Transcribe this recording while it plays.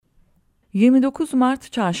29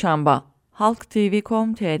 Mart Çarşamba Halk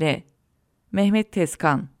TV.com.tr Mehmet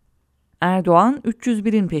Tezkan Erdoğan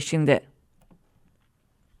 301'in peşinde.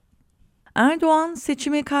 Erdoğan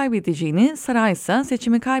seçimi kaybedeceğini, saray ise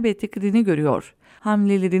seçimi kaybettiklerini görüyor.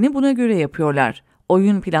 Hamlelerini buna göre yapıyorlar.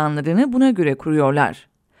 Oyun planlarını buna göre kuruyorlar.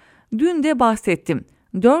 Dün de bahsettim.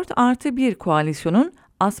 4+1 koalisyonun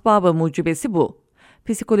asbabı mucibesi bu.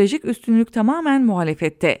 Psikolojik üstünlük tamamen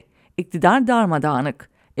muhalefette. İktidar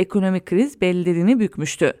darmadağınık. Ekonomik kriz bellerini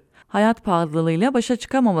bükmüştü. Hayat pahalılığıyla başa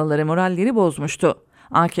çıkamamaları moralleri bozmuştu.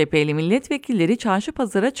 AKP'li milletvekilleri çarşı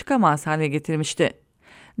pazara çıkamaz hale getirmişti.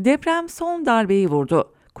 Deprem son darbeyi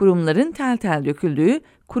vurdu. Kurumların tel tel döküldüğü,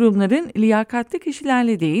 kurumların liyakatli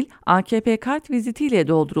kişilerle değil AKP kart vizitiyle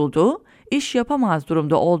doldurulduğu, iş yapamaz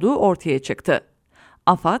durumda olduğu ortaya çıktı.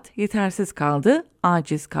 AFAD yetersiz kaldı,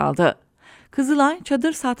 aciz kaldı. Kızılay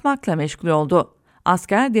çadır satmakla meşgul oldu.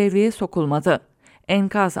 Asker devreye sokulmadı.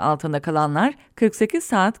 Enkaz altında kalanlar 48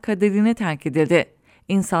 saat kaderine terk edildi.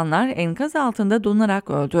 İnsanlar enkaz altında donarak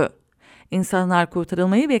öldü. İnsanlar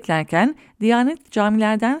kurtarılmayı beklerken Diyanet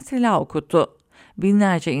camilerden selah okuttu.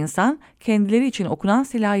 Binlerce insan kendileri için okunan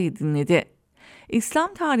selahı dinledi.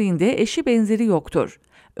 İslam tarihinde eşi benzeri yoktur.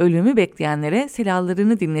 Ölümü bekleyenlere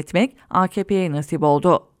selahlarını dinletmek AKP'ye nasip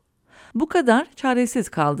oldu. Bu kadar çaresiz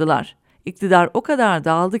kaldılar. İktidar o kadar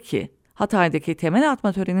dağıldı ki, Hatay'daki temel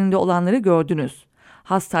atma töreninde olanları gördünüz.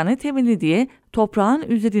 Hastane temeli diye toprağın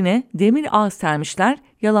üzerine demir ağ sermişler,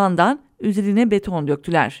 yalandan üzerine beton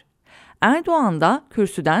döktüler. Erdoğan da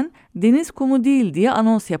kürsüden deniz kumu değil diye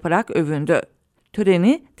anons yaparak övündü.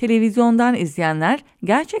 Töreni televizyondan izleyenler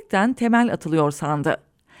gerçekten temel atılıyor sandı.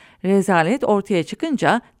 Rezalet ortaya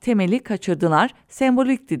çıkınca temeli kaçırdılar,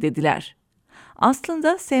 sembolikti dediler.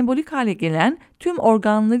 Aslında sembolik hale gelen tüm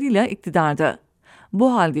organlarıyla iktidardı.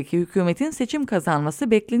 Bu haldeki hükümetin seçim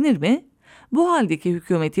kazanması beklenir mi? Bu haldeki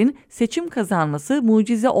hükümetin seçim kazanması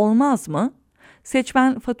mucize olmaz mı?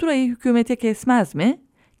 Seçmen faturayı hükümete kesmez mi?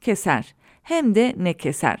 Keser. Hem de ne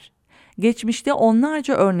keser. Geçmişte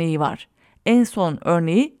onlarca örneği var. En son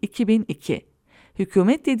örneği 2002.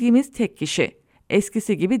 Hükümet dediğimiz tek kişi.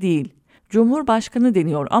 Eskisi gibi değil. Cumhurbaşkanı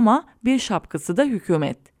deniyor ama bir şapkası da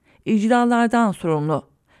hükümet. İcralardan sorumlu.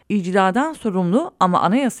 İcradan sorumlu ama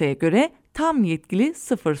anayasaya göre tam yetkili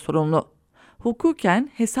 0 sorumlu. Hukuken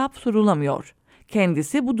hesap sorulamıyor.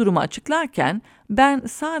 Kendisi bu durumu açıklarken ben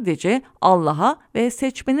sadece Allah'a ve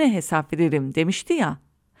seçmene hesap veririm demişti ya.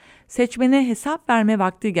 Seçmene hesap verme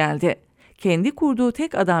vakti geldi. Kendi kurduğu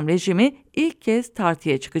tek adam rejimi ilk kez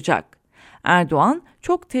tartıya çıkacak. Erdoğan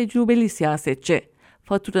çok tecrübeli siyasetçi.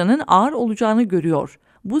 Faturanın ağır olacağını görüyor.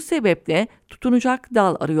 Bu sebeple tutunacak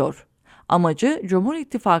dal arıyor. Amacı Cumhur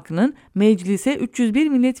İttifakı'nın meclise 301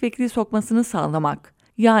 milletvekili sokmasını sağlamak.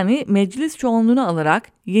 Yani meclis çoğunluğunu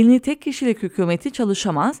alarak yeni tek kişilik hükümeti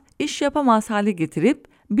çalışamaz, iş yapamaz hale getirip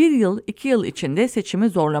 1 yıl 2 yıl içinde seçimi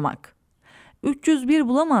zorlamak. 301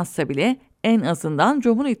 bulamazsa bile en azından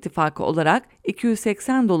Cumhur İttifakı olarak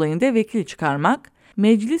 280 dolayında vekil çıkarmak,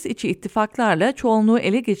 meclis içi ittifaklarla çoğunluğu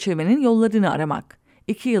ele geçirmenin yollarını aramak,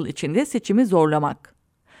 2 yıl içinde seçimi zorlamak.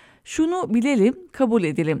 Şunu bilelim, kabul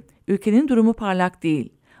edelim, ülkenin durumu parlak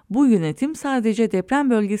değil. Bu yönetim sadece deprem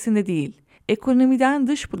bölgesinde değil, ekonomiden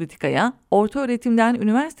dış politikaya, ortaöğretimden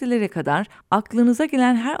üniversitelere kadar aklınıza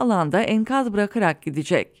gelen her alanda enkaz bırakarak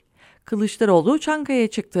gidecek. Kılıçdaroğlu Çankaya'ya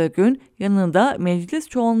çıktığı gün yanında meclis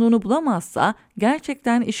çoğunluğunu bulamazsa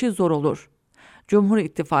gerçekten işi zor olur. Cumhur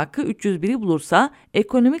İttifakı 301'i bulursa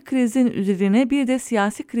ekonomik krizin üzerine bir de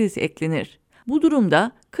siyasi kriz eklenir. Bu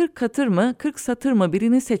durumda 40 katır mı 40 satır mı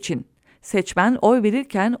birini seçin. Seçmen oy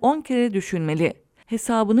verirken 10 kere düşünmeli.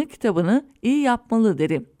 Hesabını kitabını iyi yapmalı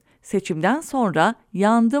derim. Seçimden sonra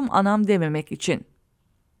yandım anam dememek için.